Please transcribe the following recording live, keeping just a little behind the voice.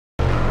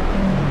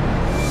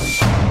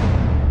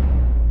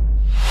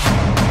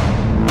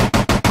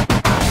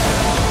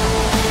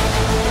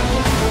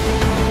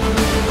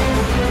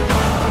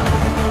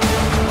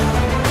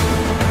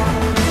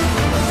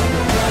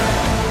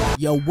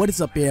Yo, what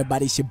is up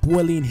everybody, it's your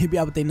boy Lee and here we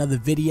are with another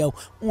video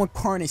on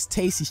KARNAGE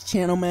Tasty's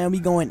channel, man. We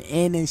going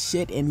in and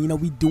shit, and you know,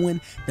 we doing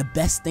the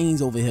best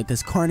things over here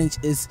because KARNAGE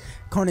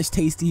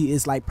Tasty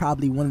is like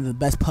probably one of the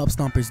best pub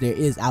stompers there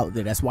is out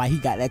there. That's why he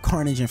got that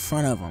KARNAGE in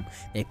front of him.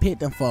 They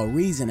picked him for a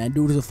reason. That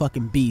dude is a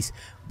fucking beast.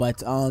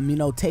 But you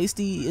know,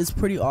 Tasty is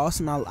pretty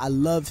awesome. I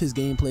love his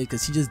gameplay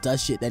because he just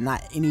does shit that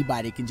not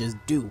anybody can just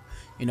do.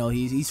 You know,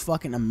 he's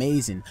fucking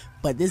amazing.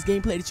 But this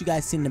gameplay that you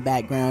guys see in the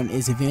background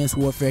is Advanced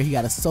Warfare. He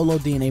got a solo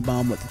DNA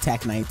bomb with the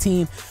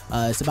TAC-19.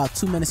 It's about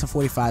 2 minutes and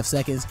 45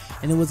 seconds,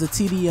 and it was a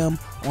TDM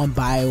on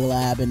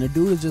Biolab, and the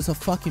dude is just a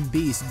fucking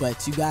beast.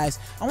 But you guys,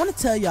 I want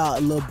to tell y'all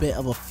a little bit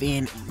of a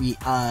fan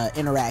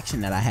interaction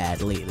that I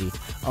had lately.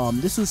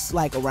 This was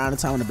like around the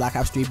time when the Black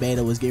Ops 3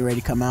 beta was getting ready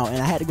to come out, and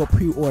I had to go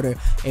pre-order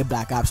a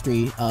Black Ops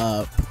 3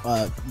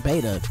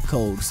 beta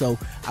code. So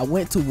I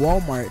went to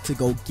Walmart to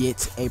go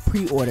get a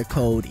pre-order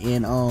code,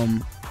 and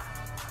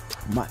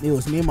it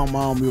was me and my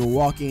mom. We were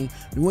walking,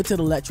 we went to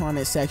the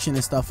electronics section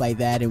and stuff like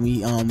that, and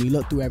we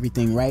looked through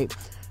everything, right?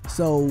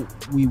 So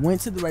we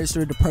went to the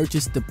register to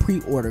purchase the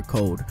pre-order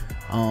code,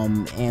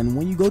 and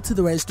when you go to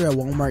the register at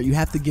Walmart, you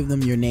have to give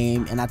them your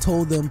name. And I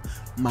told them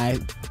my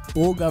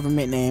full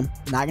government name.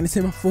 Not gonna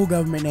say my full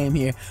government name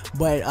here,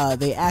 but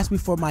they asked me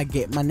for my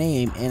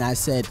name, and I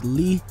said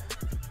Lee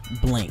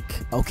blank.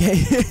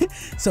 Okay.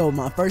 So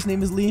my first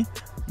name is Lee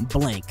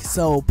blank.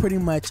 So pretty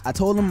much I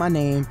told him my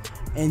name,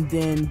 and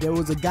then there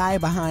was a guy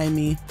behind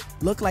me,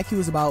 looked like he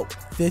was about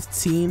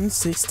 15,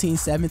 16,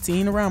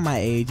 17, around my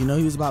age. You know,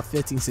 he was about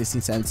 15,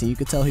 16, 17. You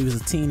could tell he was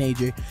a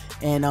teenager,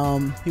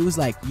 and he was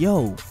like,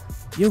 yo,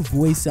 your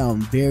voice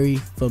sounds very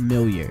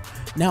familiar.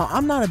 Now,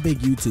 I'm not a big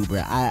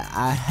YouTuber.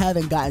 I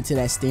haven't gotten to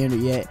that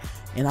standard yet,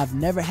 and I've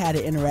never had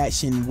an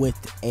interaction with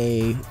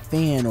a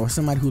fan or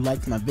somebody who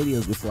liked my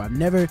videos before. I've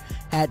never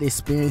had to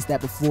experience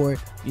that before.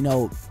 You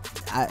know,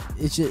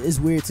 it's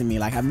weird to me.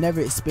 Like, I've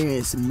never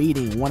experienced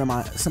meeting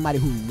somebody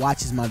who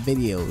watches my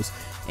videos,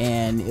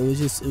 and it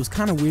was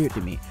kind of weird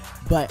to me.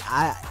 But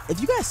if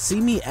you guys see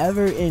me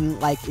ever in,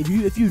 like,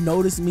 if you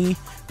notice me,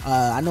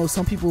 I know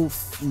some people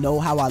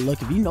know how I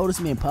look. If you notice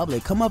me in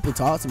public, come up and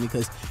talk to me,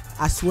 because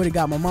I swear to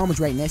God, my mom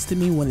was right next to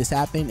me when this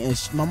happened, and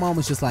my mom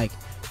was just like,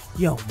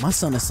 yo, my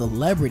son a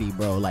celebrity,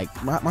 bro. Like,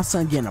 my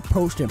son getting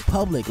approached in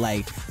public.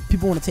 Like,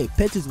 people want to take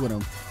pictures with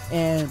him.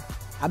 And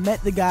I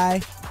met the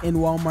guy in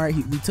Walmart.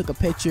 We took a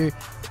picture,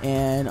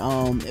 and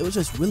it was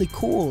just really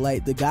cool.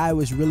 Like, the guy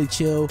was really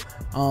chill.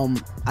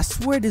 I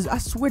swear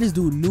this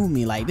dude knew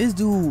me. Like, this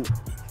dude,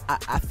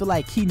 I feel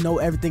like he know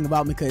everything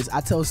about me because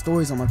I tell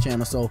stories on my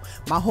channel, so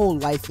my whole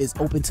life is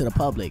open to the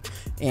public.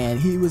 And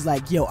he was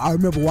like, yo, I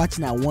remember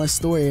watching that one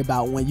story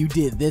about when you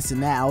did this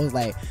and that. I was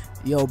like,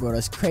 yo, bro,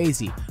 that's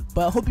crazy.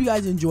 But I hope you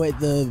guys enjoyed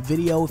the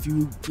video. If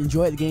you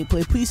enjoyed the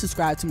gameplay, please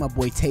subscribe to my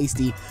boy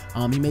Tasty.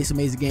 He makes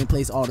amazing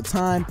gameplays all the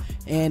time.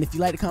 And if you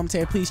like the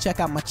commentary, please check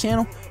out my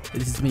channel.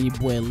 This has been your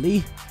boy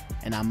Lee,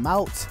 and I'm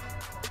out.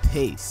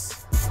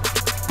 Peace.